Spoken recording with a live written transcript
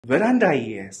Veranda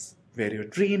IAS, where your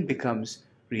dream becomes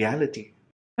reality.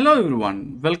 Hello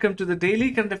everyone, welcome to the daily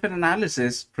current affair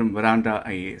analysis from Veranda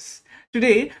IAS.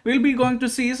 Today we'll be going to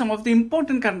see some of the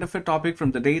important current affair topic from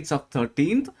the dates of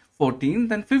 13th, 14th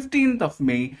and 15th of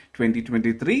May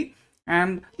 2023,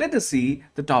 and let us see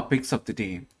the topics of the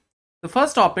day. The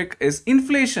first topic is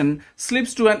inflation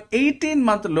slips to an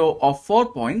 18-month low of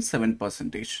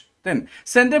 4.7%. Then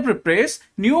Center prepares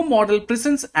new model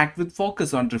Prisons Act with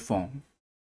focus on reform.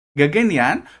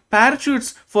 Gaganyaan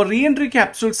parachutes for re-entry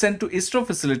capsule sent to ISRO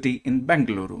facility in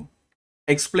Bengaluru.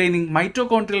 Explaining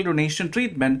mitochondrial donation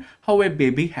treatment, how a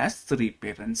baby has three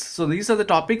parents. So these are the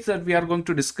topics that we are going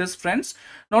to discuss, friends.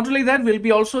 Not only that, we'll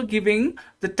be also giving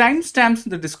the timestamps in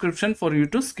the description for you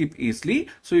to skip easily.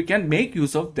 So you can make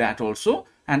use of that also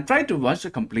and try to watch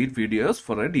the complete videos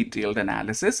for a detailed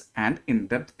analysis and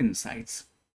in-depth insights.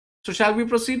 So shall we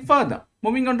proceed further?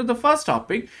 Moving on to the first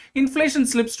topic, inflation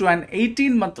slips to an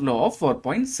 18-month low of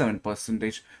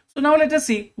 4.7%. So now let us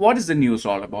see what is the news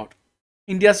all about.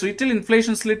 India's retail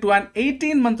inflation slid to an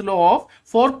 18-month low of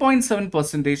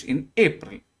 4.7% in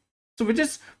April. So which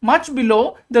is much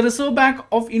below the Reserve Bank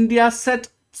of India set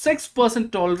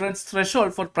 6% tolerance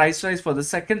threshold for price rise for the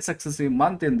second successive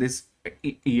month in this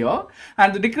year,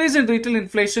 and the decrease in retail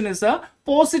inflation is a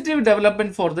positive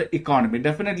development for the economy.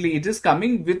 Definitely it is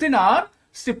coming within our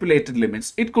stipulated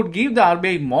limits. It could give the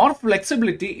RBI more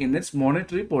flexibility in its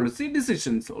monetary policy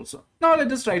decisions also. Now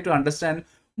let us try to understand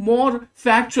more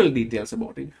factual details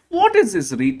about it. What is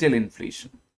this retail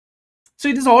inflation? So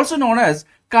it is also known as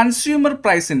Consumer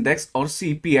Price Index or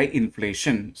CPI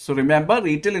inflation. So remember,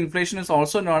 retail inflation is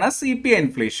also known as CPI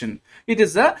inflation. It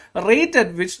is the rate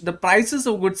at which the prices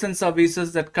of goods and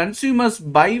services that consumers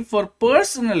buy for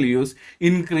personal use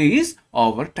increase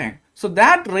over time. So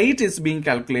that rate is being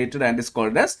calculated and is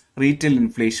called as retail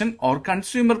inflation or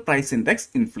Consumer Price Index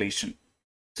inflation.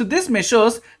 So this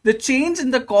measures the change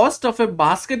in the cost of a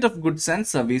basket of goods and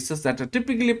services that are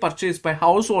typically purchased by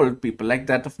household people, like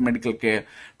that of medical care,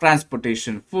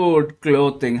 transportation, food,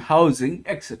 clothing, housing,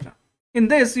 etc. In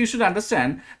this, you should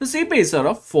understand the CPIs are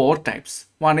of four types.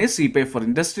 One is CPI for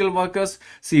industrial workers,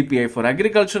 CPI for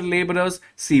agricultural laborers,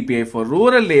 CPI for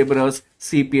rural laborers,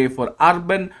 CPI for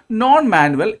urban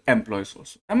non-manual employees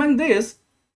also. Among this,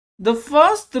 the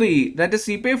first three, that is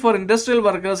CPI for industrial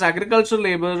workers, agricultural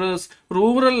laborers,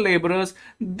 rural laborers,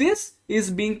 this is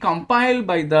being compiled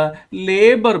by the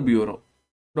Labor Bureau.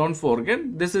 Don't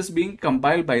forget, this is being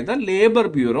compiled by the Labor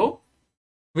Bureau,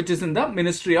 which is in the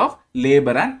Ministry of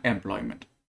Labor and Employment.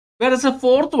 Whereas the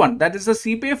fourth one, that is the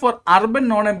CPI for urban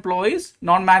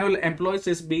non-manual employees,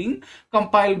 is being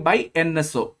compiled by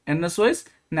NSO. NSO is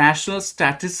National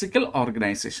Statistical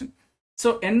Organization.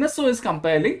 So NSO is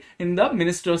compiling in the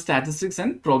Ministry of Statistics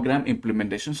and Program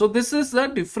Implementation. So this is the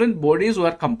different bodies who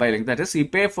are compiling. That is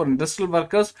CPI for industrial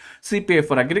workers, CPI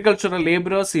for agricultural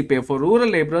laborers, CPI for rural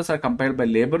laborers are compiled by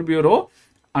Labor Bureau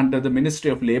under the Ministry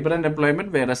of Labor and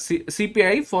Employment, whereas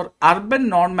CPI for urban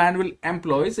non-manual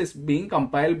employees is being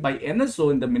compiled by NSO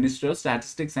in the Ministry of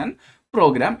Statistics and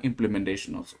Program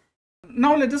Implementation also.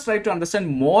 Now let us try to understand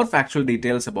more factual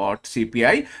details about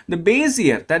CPI. The base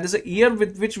year, that is a year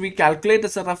with which we calculate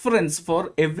as a reference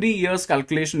for every year's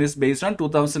calculation, is based on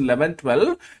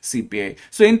 2011-12 CPI.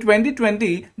 So in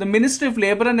 2020, the Ministry of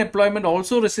Labor and Employment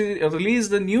also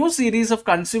released the new series of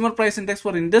Consumer Price Index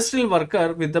for industrial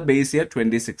worker with the base year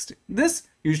 2016. This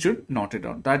you should note it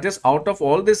down. That is, out of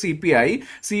all the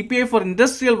CPI for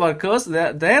industrial workers,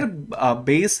 their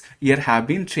base year have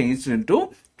been changed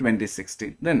into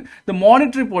 2016. Then the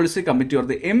Monetary Policy Committee or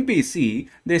the MPC,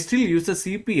 they still use the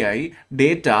CPI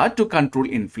data to control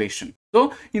inflation.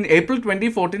 So in April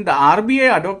 2014, the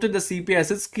RBI adopted the CPI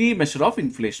as its key measure of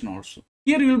inflation also.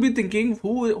 Here you will be thinking,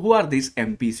 who are these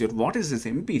MPC or what is this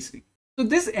MPC? So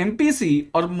this MPC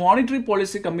or Monetary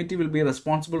Policy Committee will be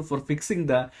responsible for fixing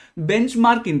the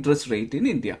benchmark interest rate in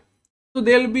India. So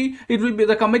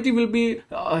the committee will be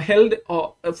held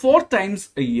 4 times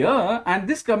a year, and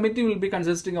this committee will be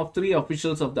consisting of 3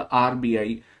 officials of the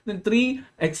RBI, then 3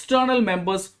 external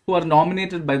members who are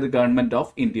nominated by the government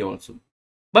of India also.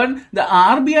 But the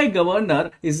RBI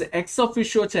governor is the ex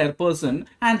officio chairperson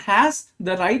and has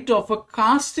the right of a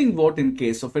casting vote in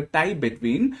case of a tie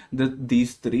between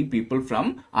these 3 people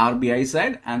from RBI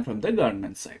side and from the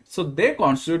government side. So they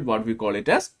constitute what we call it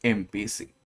as MPC.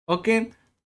 Okay.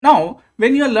 Now,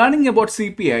 when you are learning about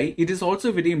CPI, it is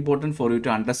also very important for you to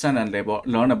understand and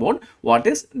learn about what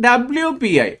is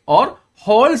WPI or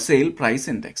Wholesale Price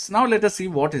Index. Now, let us see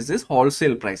what is this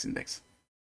Wholesale Price Index.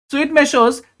 So, it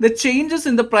measures the changes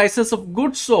in the prices of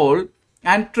goods sold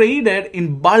and traded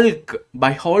in bulk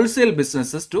by wholesale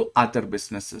businesses to other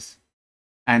businesses.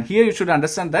 And here you should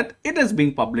understand that it is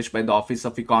being published by the Office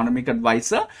of Economic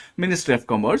Advisor, Ministry of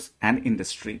Commerce and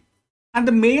Industry. And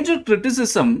the major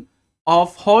criticism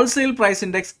of wholesale price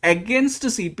index against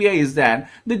CPI is that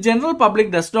the general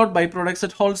public does not buy products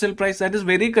at wholesale price. That is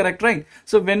very correct, right?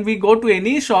 So when we go to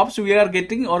any shops, we are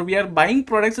getting or we are buying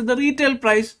products at the retail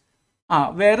price.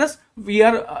 Whereas we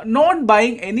are not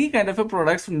buying any kind of a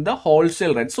products from the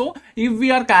wholesale rate. So if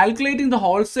we are calculating the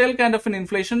wholesale kind of an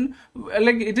inflation,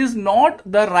 like it is not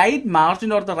the right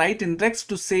margin or the right index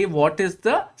to say what is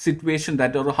the situation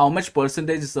that or how much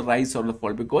percentage is the rise or the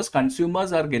fall, because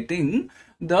consumers are getting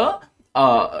the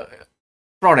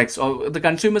products or the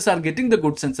consumers are getting the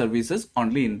goods and services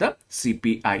only in the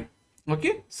CPI.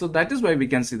 Okay, so that is why we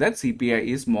can see that CPI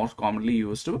is more commonly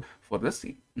used for the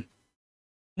C.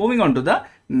 Moving on to the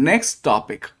next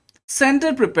topic.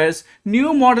 Center prepares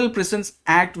new Model Prisons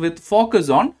Act with focus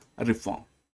on reform.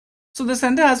 So the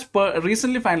Center has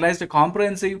recently finalized a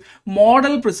comprehensive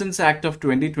Model Prisons Act of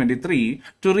 2023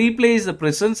 to replace the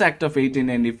Prisons Act of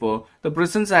 1894, the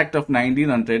Prisons Act of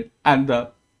 1900 and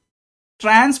the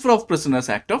Transfer of Prisoners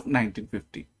Act of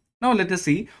 1950. Now let us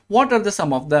see what are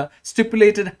some of the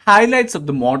stipulated highlights of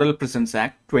the Model Prisons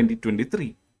Act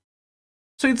 2023.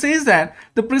 So it says that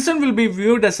the prison will be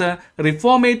viewed as a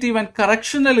reformative and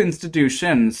correctional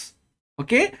institutions.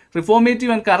 Okay,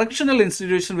 reformative and correctional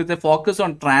institution with a focus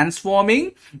on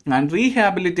transforming and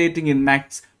rehabilitating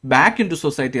inmates back into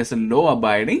society as a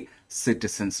law-abiding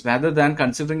citizens. Rather than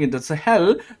considering it as a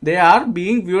hell, they are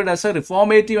being viewed as a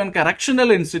reformative and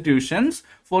correctional institutions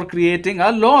for creating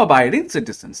a law-abiding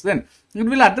citizens. Then it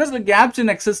will address the gaps in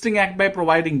existing act by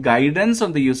providing guidance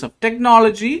on the use of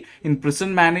technology in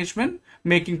prison management,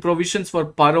 making provisions for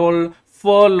parole,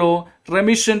 furlough,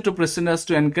 remission to prisoners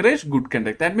to encourage good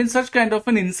conduct. That means such kind of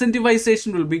an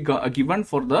incentivization will be given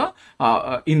for the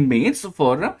inmates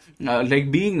for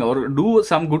like being or do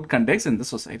some good conducts in the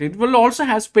society. It will also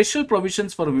have special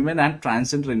provisions for women and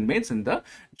transgender inmates in the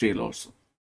jail also.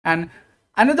 And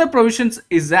another provisions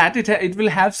is that it will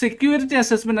have security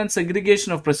assessment and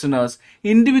segregation of prisoners,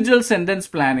 individual sentence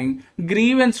planning,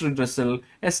 grievance redressal,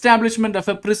 establishment of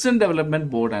a prison development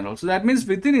board and also. That means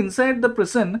within inside the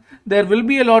prison, there will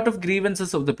be a lot of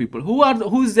grievances of the people.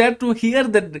 Who is there to hear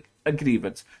that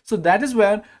grievance? So that is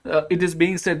where it is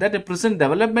being said that a prison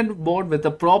development board with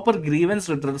a proper grievance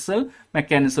redressal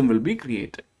mechanism will be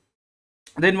created.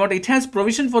 Then what it has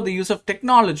provision for the use of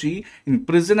technology in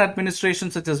prison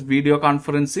administration such as video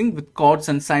conferencing with courts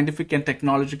and scientific and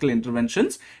technological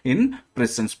interventions in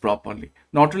prisons properly.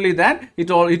 Not only that, it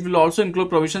will also include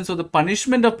provisions for the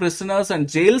punishment of prisoners and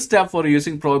jail staff for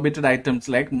using prohibited items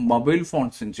like mobile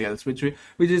phones in jails, which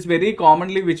is very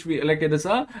commonly it is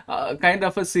a kind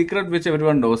of a secret which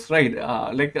everyone knows, right?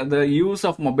 Like the use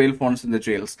of mobile phones in the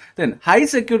jails. Then high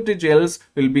security jails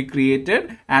will be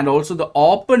created and also the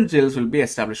open jails will be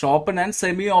established. Open and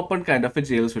semi-open kind of a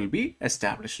jails will be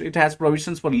established. It has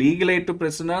provisions for legal aid to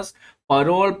prisoners,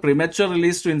 parole, premature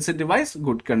release to incentivize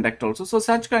good conduct also. So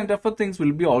such kind of things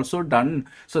will be also done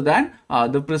so that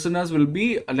the prisoners will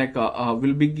be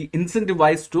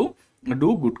incentivized to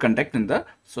do good conduct in the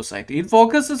society. It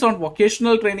focuses on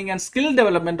vocational training and skill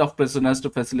development of prisoners to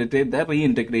facilitate their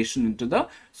reintegration into the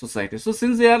society. So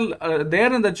since they are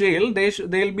there in the jail,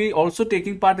 they'll be also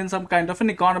taking part in some kind of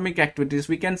an economic activities.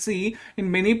 We can see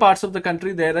in many parts of the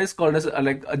country there is called as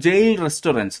jail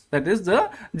restaurants. That is,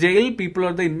 the jail people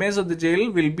or the inmates of the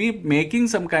jail will be making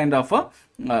some kind of a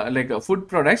food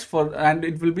products and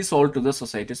it will be sold to the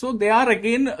society. So they are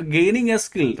again gaining a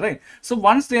skill, right? So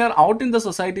once they are out in the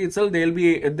society itself, they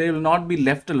will not be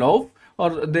left alone,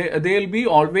 or they'll be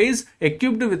always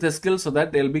equipped with a skill so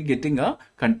that they'll be getting a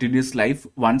continuous life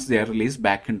once they are released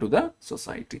back into the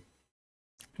society.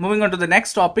 Moving on to the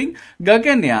next topic,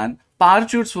 Gaganyaan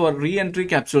parachutes for re-entry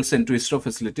capsule sent to ISRO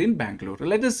facility in Bengaluru.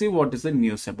 Let us see what is the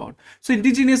news about. So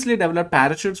indigenously developed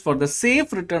parachutes for the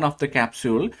safe return of the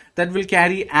capsule that will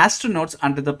carry astronauts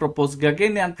under the proposed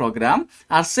Gaganyaan program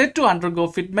are set to undergo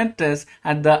fitment tests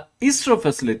at the ISRO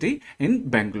facility in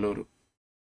Bengaluru.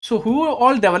 So who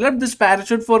all developed this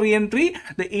parachute for re-entry?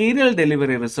 The Aerial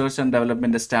Delivery Research and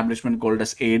Development Establishment called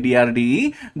as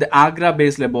ADRDE, the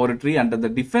Agra-based laboratory under the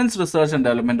Defense Research and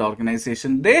Development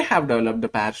Organization. They have developed the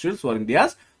parachutes for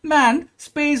India's manned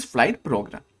space flight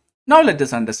program. Now let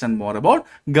us understand more about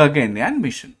Gaganyaan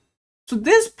mission. So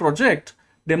this project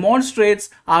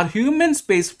demonstrates our human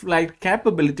space flight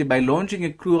capability by launching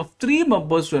a crew of 3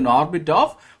 members to an orbit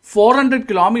of 400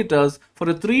 kilometers for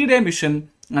a 3-day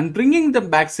mission and bringing them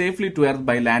back safely to Earth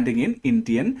by landing in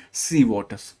Indian sea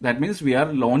waters. That means we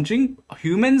are launching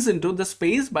humans into the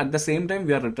space, but at the same time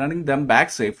we are returning them back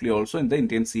safely also in the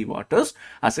Indian sea waters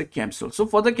as a capsule. So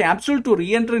for the capsule to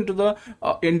re-enter into the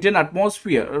Indian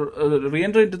atmosphere,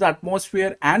 re-enter into the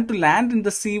atmosphere and to land in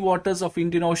the sea waters of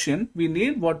Indian Ocean, we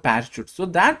need what? Parachutes. So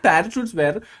that parachutes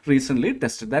were recently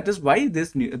tested. That is why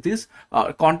this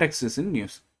context is in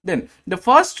news. Then the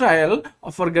first trial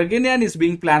for Gaganyaan is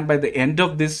being planned by the end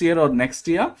of this year or next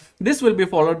year. This will be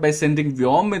followed by sending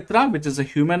Vyomitra, which is a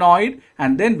humanoid,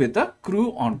 and then with a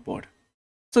crew on board.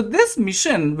 So this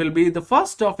mission will be the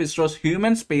first of ISRO's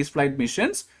human spaceflight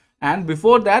missions. And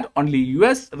before that, only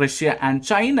US, Russia and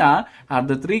China are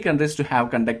the three countries to have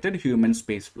conducted human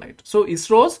spaceflight. So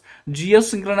ISRO's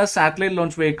Geosynchronous Satellite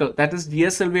Launch Vehicle, that is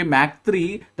GSLV Mach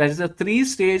 3, that is a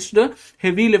three-staged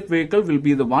heavy lift vehicle, will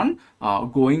be the one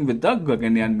going with the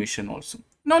Gaganyaan mission also.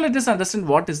 Now let us understand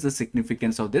what is the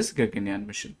significance of this Gaganyaan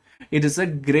mission. It is a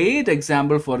great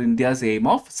example for India's aim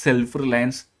of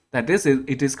self-reliance. That is,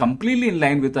 it is completely in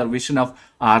line with our vision of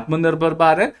Atmanirbhar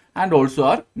Bharat and also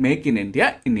our Make in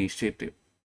India initiative.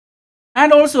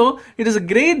 And also, it is a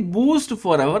great boost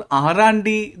for our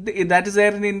R&D that is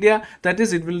there in India. That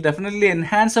is, it will definitely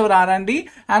enhance our R&D,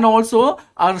 and also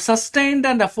our sustained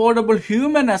and affordable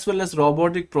human as well as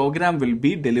robotic program will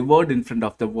be delivered in front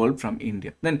of the world from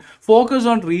India. Then focus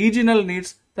on regional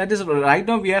needs. That is, right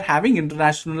now we are having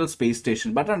international space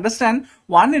station, but understand,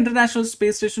 one international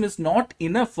space station is not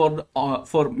enough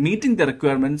for meeting the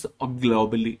requirements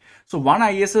globally. So one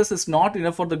ISS is not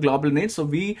enough for the global needs. So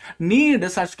we need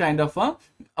such kind of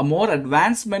a more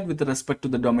advancement with respect to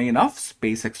the domain of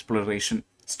space exploration,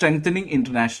 strengthening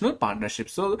international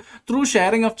partnerships. So through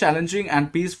sharing of challenging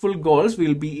and peaceful goals, we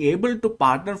will be able to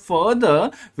partner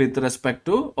further with respect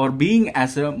to or being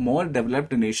as a more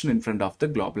developed nation in front of the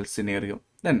global scenario.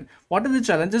 Then what are the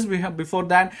challenges we have before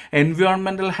that?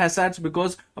 Environmental hazards,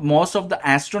 because most of the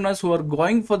astronauts who are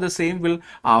going for the same will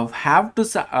have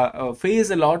to face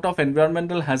a lot of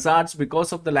environmental hazards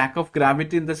because of the lack of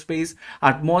gravity in the space,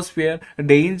 atmosphere,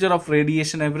 danger of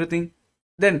radiation, everything.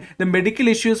 Then the medical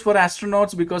issues for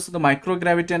astronauts because of the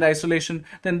microgravity and isolation.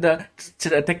 Then the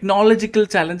technological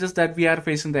challenges that we are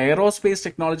facing, the aerospace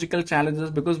technological challenges,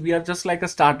 because we are just like a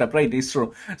startup, right?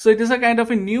 ISRO. So it is a kind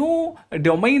of a new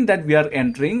domain that we are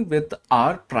entering with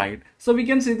our pride. So we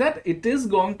can see that it is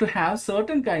going to have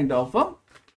certain kind of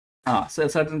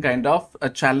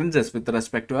challenges with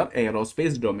respect to our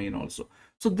aerospace domain also.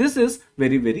 So this is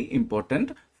very, very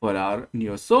important for our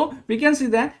news. So we can see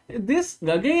that this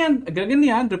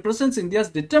Gaganyaan represents India's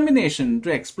determination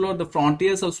to explore the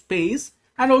frontiers of space,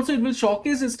 and also it will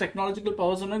showcase its technological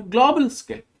powers on a global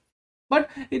scale. But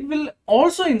it will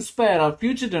also inspire our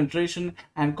future generation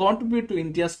and contribute to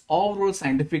India's overall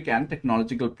scientific and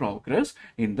technological progress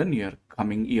in the near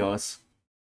coming years.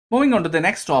 Moving on to the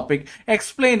next topic,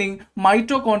 explaining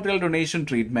mitochondrial donation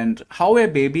treatment, how a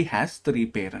baby has three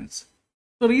parents.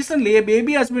 So recently, a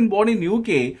baby has been born in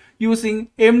UK using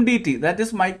MDT, that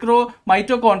is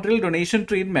mitochondrial donation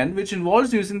treatment, which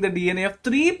involves using the DNA of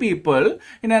three people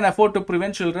in an effort to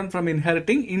prevent children from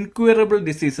inheriting incurable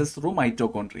diseases through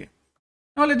mitochondria.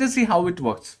 Now let us see how it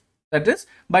works. That is,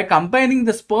 by combining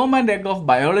the sperm and egg of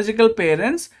biological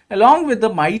parents along with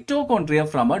the mitochondria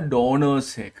from a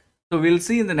donor's egg. So we'll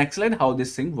see in the next slide how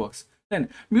this thing works. Then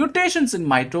mutations in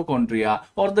mitochondria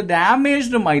or the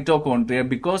damaged mitochondria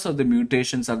because of the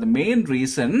mutations are the main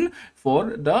reason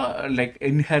for the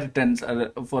inheritance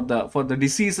for the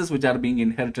diseases which are being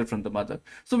inherited from the mother.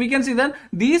 So we can see that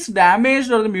these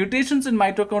damaged or the mutations in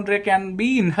mitochondria can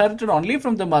be inherited only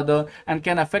from the mother and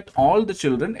can affect all the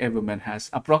children a woman has.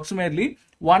 Approximately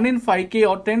 1 in 5k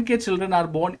or 10k children are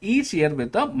born each year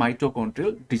with a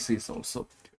mitochondrial disease also.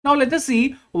 Now let us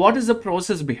see what is the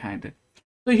process behind it.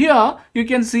 So here you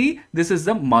can see this is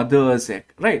the mother's egg,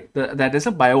 right? That is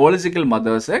a biological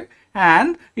mother's egg,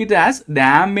 and it has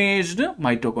damaged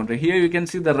mitochondria. Here you can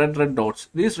see the red dots.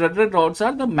 These red dots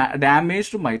are the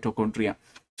damaged mitochondria.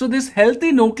 So this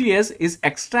healthy nucleus is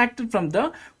extracted from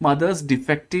the mother's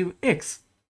defective eggs,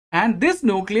 and this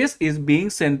nucleus is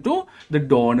being sent to the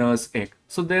donor's egg.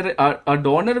 So there a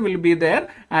donor will be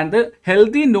there, and the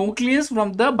healthy nucleus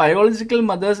from the biological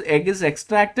mother's egg is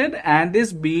extracted and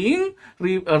is being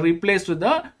replaced with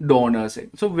the donor's egg.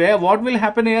 So what will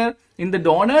happen here? In the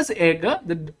donor's egg,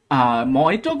 the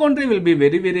mitochondria will be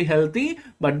very, very healthy,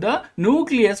 but the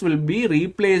nucleus will be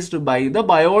replaced by the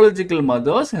biological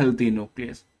mother's healthy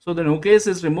nucleus. So the nucleus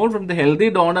is removed from the healthy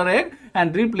donor egg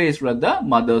and replaced with the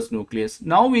mother's nucleus.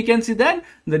 Now we can see that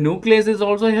the nucleus is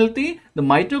also healthy, the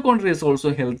mitochondria is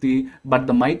also healthy, but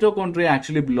the mitochondria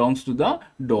actually belongs to the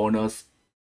donors.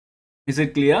 Is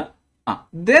it clear?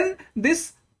 Then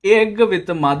this egg with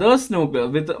the mother's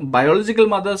nucleus, with biological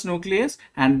mother's nucleus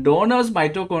and donor's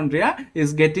mitochondria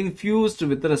is getting fused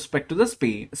with respect to the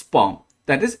sperm.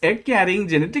 That is, egg carrying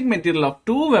genetic material of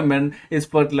two women is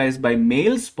fertilized by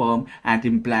male sperm and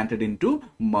implanted into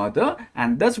mother,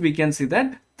 and thus we can see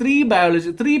that three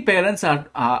parents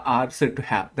are said to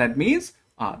have. That means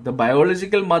the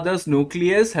biological mother's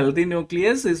nucleus, healthy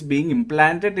nucleus, is being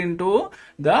implanted into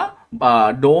the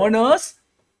donor's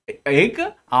egg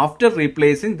after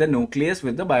replacing the nucleus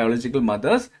with the biological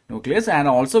mother's nucleus. And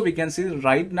also we can see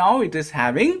right now it is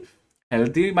having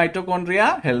healthy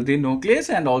mitochondria, healthy nucleus,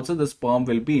 and also the sperm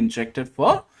will be injected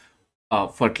for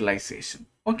fertilization.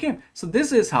 Okay, so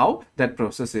this is how that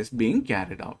process is being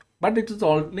carried out, but it is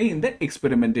only in the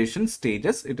experimentation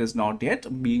stages. It is not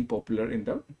yet being popular in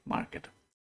the market.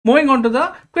 Moving on to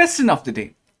the question of the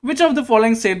day. Which of the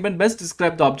following statement best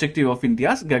describe the objective of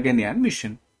India's Gaganyaan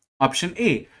mission? Option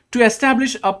A, to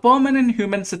establish a permanent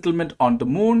human settlement on the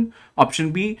moon.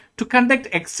 Option B, to conduct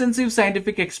extensive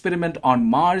scientific experiment on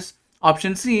Mars.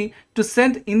 Option C, to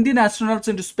send Indian astronauts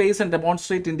into space and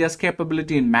demonstrate India's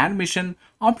capability in manned mission.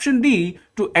 Option D,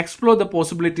 to explore the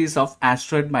possibilities of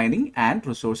asteroid mining and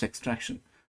resource extraction.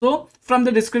 So, from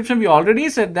the description, we already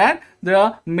said that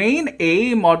the main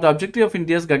aim or the objective of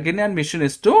India's Gaganyaan mission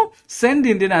is to send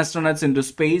Indian astronauts into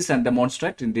space and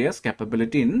demonstrate India's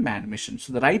capability in manned mission.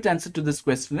 So, the right answer to this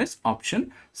question is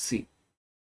option C.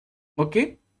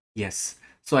 Okay? Yes.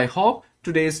 So, I hope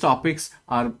today's topics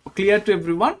are clear to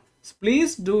everyone. So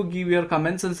please do give your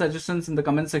comments and suggestions in the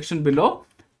comment section below.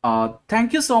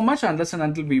 Thank you so much. Unless and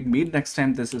until we meet next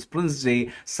time, this is Prince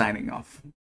J signing off.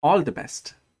 All the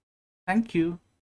best. Thank you.